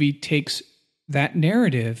 this movie takes that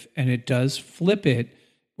narrative and it does flip it,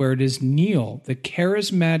 where it is Neil, the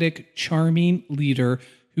charismatic, charming leader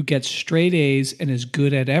who gets straight A's and is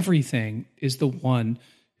good at everything, is the one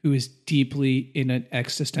who is deeply in an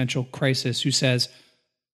existential crisis, who says,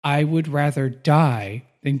 I would rather die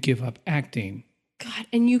than give up acting. God,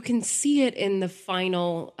 and you can see it in the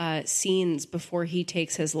final scenes before he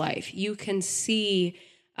takes his life. You can see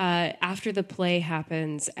after the play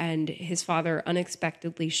happens and his father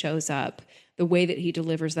unexpectedly shows up, the way that he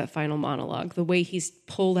delivers that final monologue, the way he's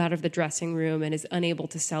pulled out of the dressing room and is unable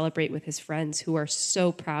to celebrate with his friends who are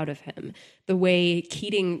so proud of him, the way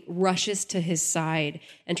Keating rushes to his side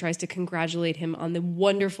and tries to congratulate him on the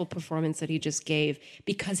wonderful performance that he just gave,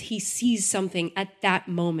 because he sees something at that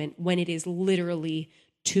moment when it is literally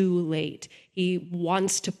too late. He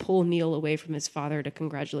wants to pull Neil away from his father to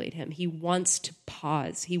congratulate him. He wants to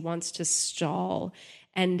pause. He wants to stall.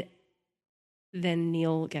 And then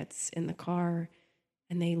Neil gets in the car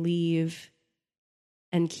and they leave.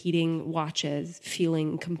 And Keating watches,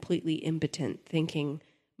 feeling completely impotent, thinking,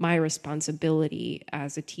 my responsibility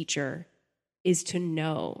as a teacher is to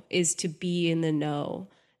know, is to be in the know.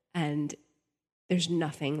 And there's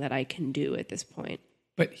nothing that I can do at this point.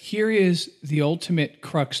 But here is the ultimate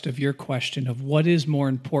crux of your question of what is more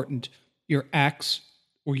important, your acts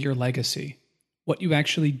or your legacy, what you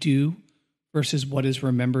actually do versus what is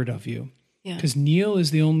remembered of you. Because Neil is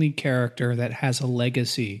the only character that has a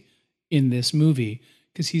legacy in this movie,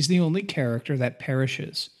 because he's the only character that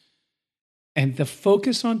perishes. And the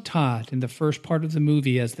focus on Todd in the first part of the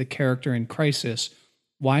movie as the character in crisis,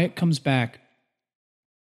 why it comes back,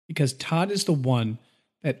 because Todd is the one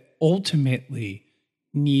that ultimately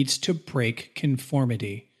needs to break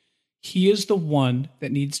conformity. He is the one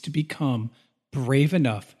that needs to become brave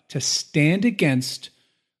enough to stand against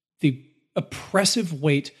the oppressive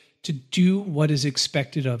weight to do what is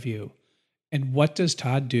expected of you. And what does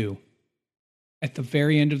Todd do? At the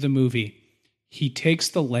very end of the movie, he takes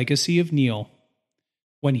the legacy of Neil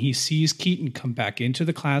when he sees Keaton come back into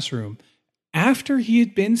the classroom after he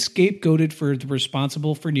had been scapegoated for the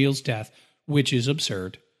responsible for Neil's death, which is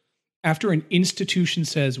absurd. After an institution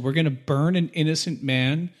says we're going to burn an innocent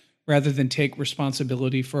man rather than take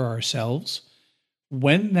responsibility for ourselves,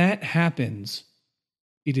 when that happens,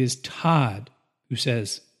 it is Todd who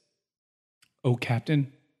says, "Oh,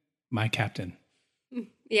 Captain, my captain."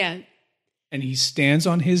 Yeah. And he stands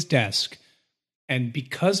on his desk. And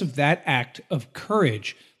because of that act of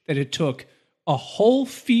courage that it took a whole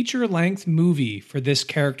feature-length movie for this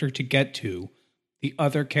character to get to, the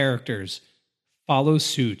other characters follow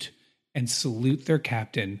suit and salute their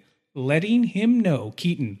captain, letting him know,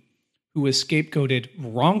 Keaton, who was scapegoated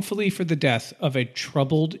wrongfully for the death of a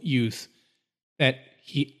troubled youth, that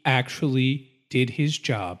he actually did his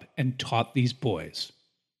job and taught these boys.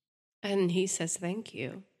 And he says, thank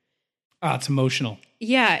you. Ah, it's emotional.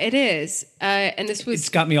 Yeah, it is. And this was... It's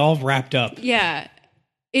got me all wrapped up. Yeah,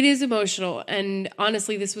 it is emotional. And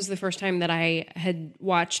honestly, this was the first time that I had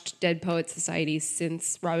watched Dead Poets Society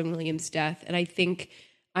since Robin Williams' death. And I think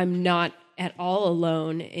I'm not at all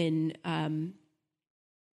alone in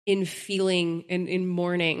feeling, in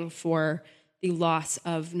mourning for the loss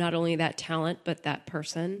of not only that talent, but that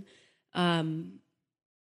person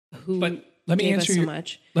who but let me gave answer us so your,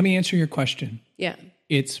 much. Let me answer your question. Yeah.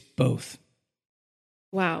 It's both.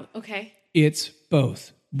 Wow. Okay. It's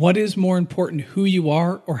both. What is more important, who you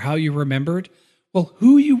are or how you're remembered? Well,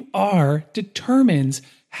 who you are determines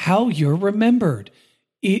how you're remembered.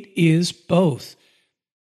 It is both.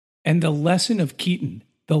 And the lesson of Keaton,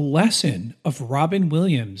 the lesson of Robin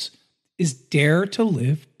Williams is dare to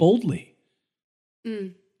live boldly.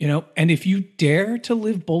 Mm. And if you dare to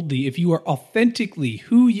live boldly, if you are authentically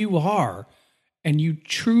who you are, and you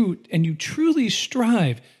truly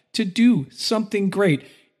strive to do something great,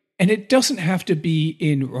 and it doesn't have to be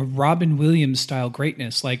in a Robin Williams style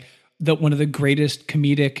greatness, like one of the greatest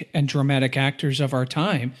comedic and dramatic actors of our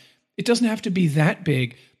time. It doesn't have to be that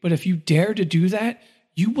big, but if you dare to do that,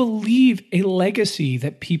 you will leave a legacy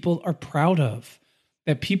that people are proud of,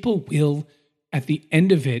 that people will, at the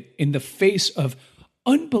end of it, in the face of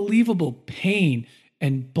unbelievable pain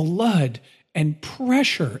and blood and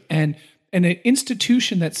pressure and an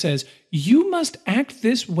institution that says, you must act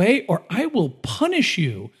this way or I will punish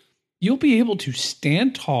you, you'll be able to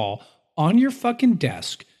stand tall on your fucking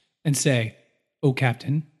desk and say, oh,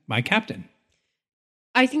 Captain, my captain.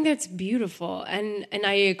 I think that's beautiful. And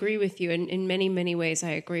I agree with you. And in many, many ways,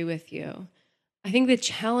 I agree with you. I think the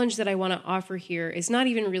challenge that I want to offer here is not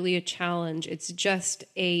even really a challenge. It's just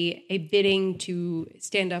a bidding to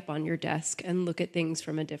stand up on your desk and look at things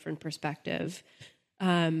from a different perspective.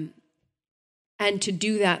 And to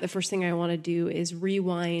do that, the first thing I want to do is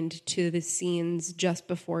rewind to the scenes just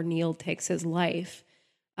before Neil takes his life,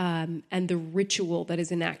 and the ritual that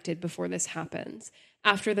is enacted before this happens.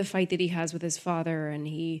 After the fight that he has with his father, and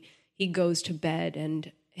he goes to bed,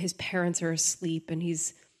 and his parents are asleep, and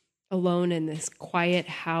he's alone in this quiet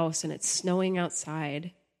house, and it's snowing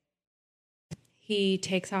outside. He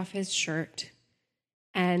takes off his shirt,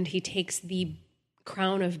 and he takes the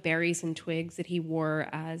crown of berries and twigs that he wore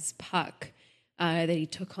as Puck, that he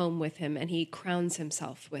took home with him, and he crowns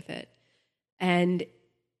himself with it. And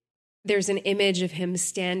there's an image of him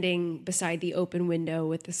standing beside the open window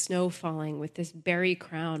with the snow falling, with this berry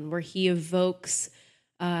crown, where he evokes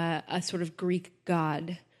a sort of Greek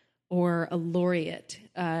god or a laureate,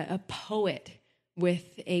 a poet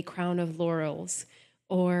with a crown of laurels,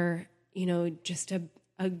 or just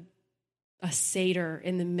a satyr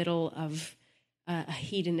in the middle of a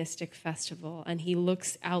hedonistic festival, and he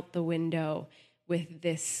looks out the window with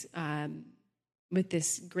this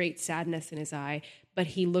great sadness in his eye, but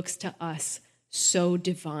he looks to us so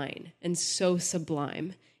divine and so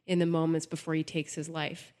sublime in the moments before he takes his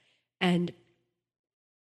life. And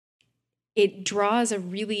it draws a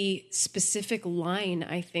really specific line,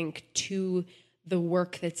 I think, to the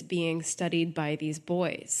work that's being studied by these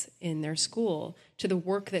boys in their school, to the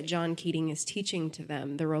work that John Keating is teaching to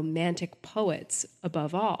them, the Romantic poets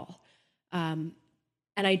above all.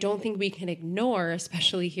 And I don't think we can ignore,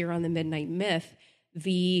 especially here on the Midnight Myth,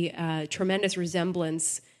 the tremendous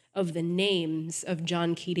resemblance of the names of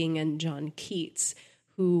John Keating and John Keats,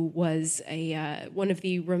 who was one of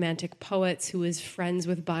the Romantic poets, who was friends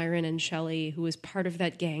with Byron and Shelley, who was part of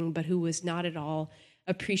that gang, but who was not at all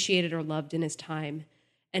appreciated or loved in his time,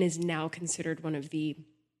 and is now considered one of the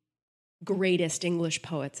greatest English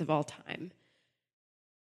poets of all time.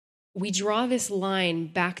 We draw this line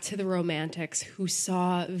back to the Romantics, who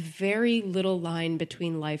saw very little line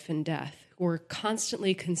between life and death, who were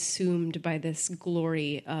constantly consumed by this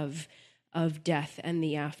glory of death and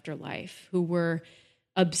the afterlife, who were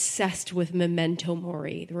obsessed with memento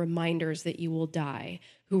mori, the reminders that you will die,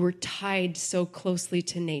 who were tied so closely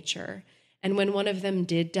to nature. And when one of them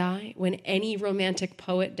did die, when any Romantic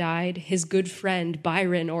poet died, his good friend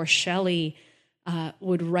Byron or Shelley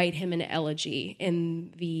would write him an elegy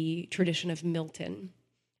in the tradition of Milton,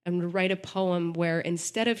 and would write a poem where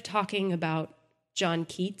instead of talking about John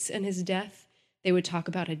Keats and his death, they would talk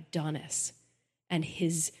about Adonis and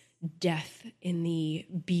his death in the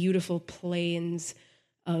beautiful plains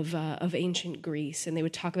of ancient Greece. And they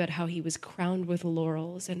would talk about how he was crowned with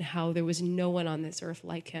laurels and how there was no one on this earth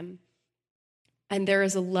like him. And there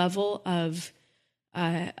is a level of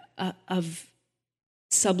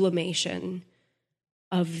sublimation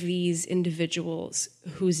of these individuals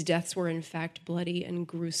whose deaths were in fact bloody and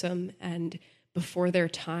gruesome and before their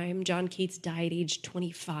time. John Keats died aged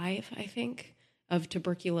 25, I think, of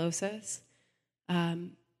tuberculosis.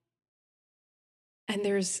 And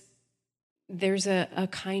there's a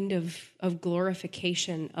kind of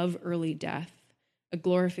glorification of early death, a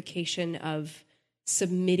glorification of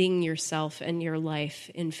submitting yourself and your life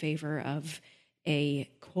in favor of a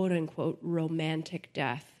quote-unquote romantic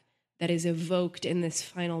death that is evoked in this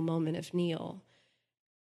final moment of Neil.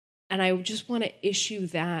 And I just want to issue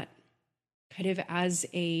that kind of as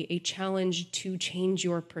a challenge to change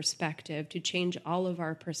your perspective, to change all of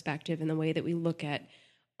our perspective in the way that we look at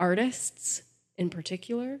artists in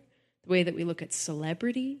particular, the way that we look at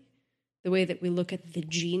celebrity, the way that we look at the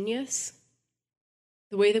genius,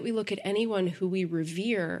 the way that we look at anyone who we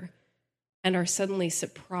revere and are suddenly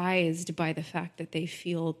surprised by the fact that they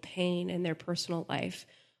feel pain in their personal life,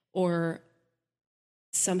 or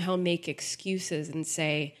somehow make excuses and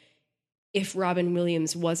say, if Robin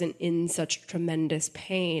Williams wasn't in such tremendous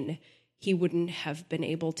pain, he wouldn't have been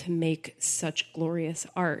able to make such glorious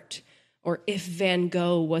art. Or if Van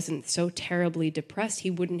Gogh wasn't so terribly depressed,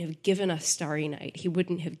 he wouldn't have given us Starry Night. He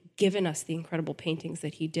wouldn't have given us the incredible paintings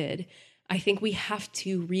that he did. I think we have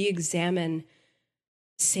to re-examine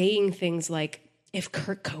saying things like, if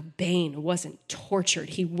Kurt Cobain wasn't tortured,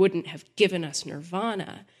 he wouldn't have given us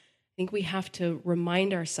Nirvana. I think we have to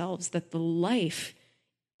remind ourselves that the life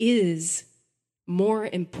is more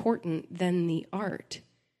important than the art.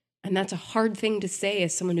 And that's a hard thing to say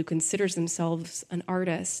as someone who considers themselves an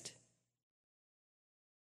artist.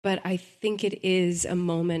 But I think it is a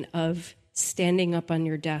moment of standing up on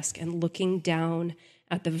your desk and looking down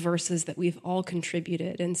at the verses that we've all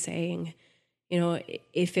contributed and saying, you know,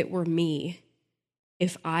 if it were me,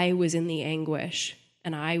 if I was in the anguish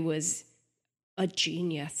and I was a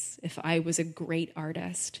genius, if I was a great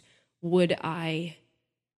artist, would I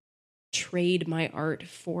trade my art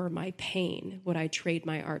for my pain? Would I trade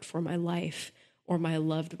my art for my life or my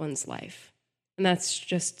loved one's life? And that's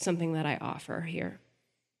just something that I offer here.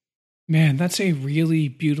 Man, that's a really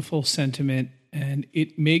beautiful sentiment. And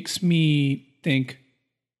it makes me think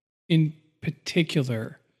in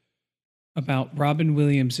particular about Robin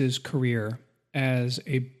Williams's career as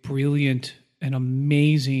a brilliant and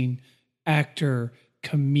amazing actor,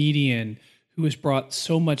 comedian who has brought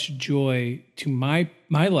so much joy to my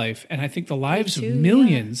life, and I think the lives of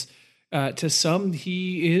millions. Yeah. To some,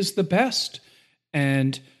 he is the best.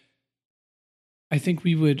 And I think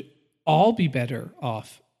we would all be better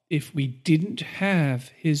off if we didn't have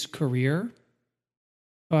his career,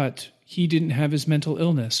 but he didn't have his mental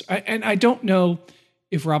illness. I don't know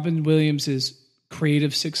if Robin Williams's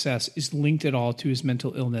creative success is linked at all to his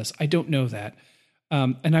mental illness. I don't know that.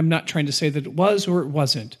 And I'm not trying to say that it was or it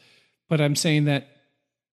wasn't, but I'm saying that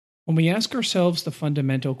when we ask ourselves the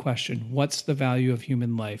fundamental question, what's the value of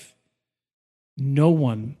human life? No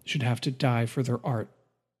one should have to die for their art,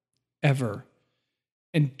 ever.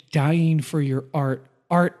 And dying for your art,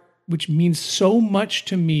 which means so much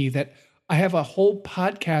to me that I have a whole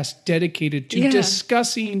podcast dedicated to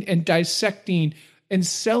discussing and dissecting and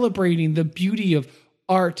celebrating the beauty of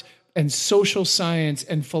art and social science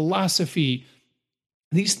and philosophy.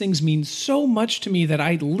 These things mean so much to me that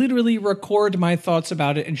I literally record my thoughts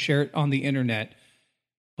about it and share it on the internet.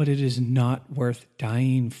 But it is not worth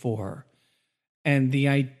dying for. And the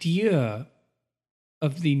idea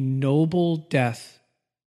of the noble death,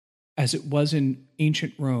 as it was in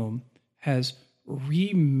ancient Rome, has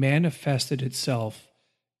remanifested itself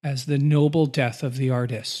as the noble death of the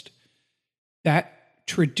artist. That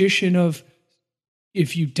tradition of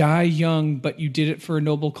if you die young, but you did it for a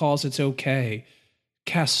noble cause, it's okay,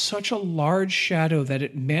 casts such a large shadow that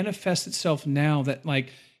it manifests itself now that, like,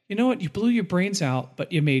 you know what, you blew your brains out,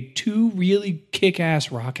 but you made 2 really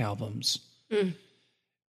kick-ass rock albums.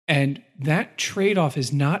 And that trade-off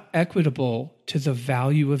is not equitable to the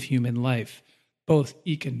value of human life, both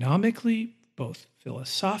economically, both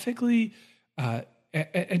philosophically,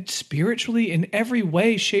 and spiritually, in every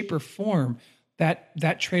way, shape, or form.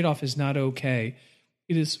 That trade-off is not okay.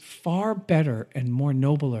 It is far better and more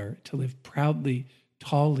nobler to live proudly,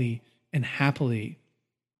 tallly, and happily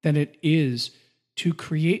than it is to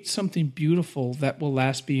create something beautiful that will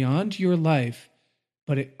last beyond your life,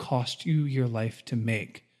 but it cost you your life to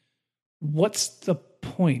make. What's the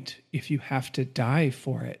point if you have to die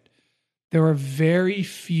for it? There are very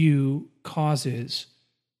few causes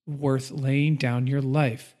worth laying down your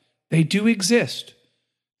life. They do exist.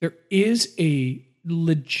 There is a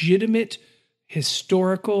legitimate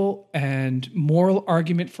historical and moral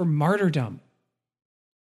argument for martyrdom.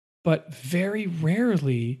 But very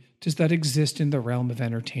rarely does that exist in the realm of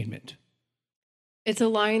entertainment. It's a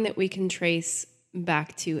line that we can trace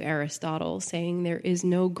back to Aristotle, saying there is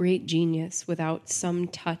no great genius without some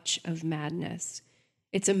touch of madness.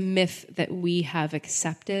 It's a myth that we have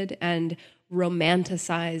accepted and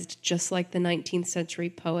romanticized, just like the 19th century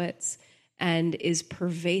poets, and is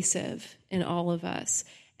pervasive in all of us.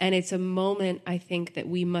 And it's a moment, I think, that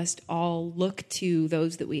we must all look to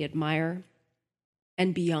those that we admire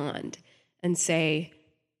and beyond and say,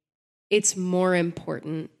 it's more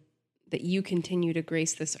important that you continue to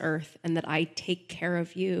grace this earth and that I take care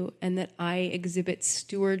of you and that I exhibit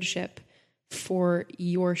stewardship for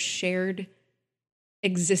your shared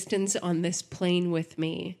existence on this plane with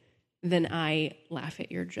me than I laugh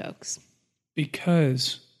at your jokes.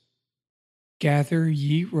 Because gather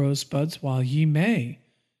ye rosebuds while ye may.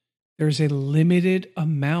 There's a limited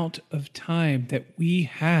amount of time that we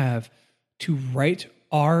have to write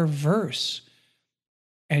our verse.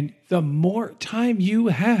 And the more time you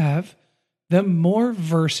have, the more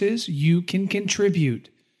verses you can contribute.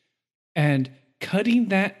 And cutting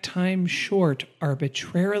that time short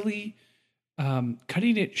arbitrarily,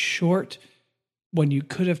 cutting it short when you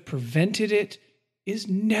could have prevented it, is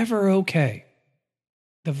never okay.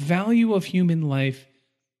 The value of human life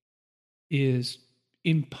is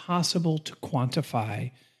impossible to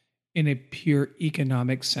quantify in a pure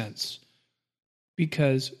economic sense,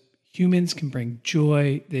 because humans can bring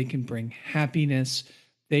joy, they can bring happiness,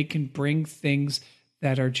 they can bring things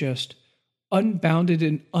that are just unbounded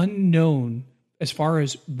and unknown as far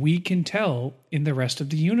as we can tell in the rest of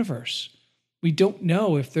the universe. We don't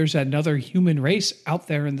know if there's another human race out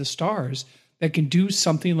there in the stars that can do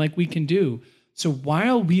something like we can do. So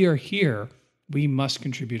while we are here, we must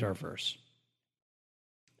contribute our verse.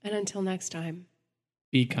 And until next time,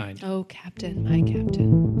 Be kind. oh, Captain, my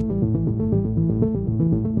Captain.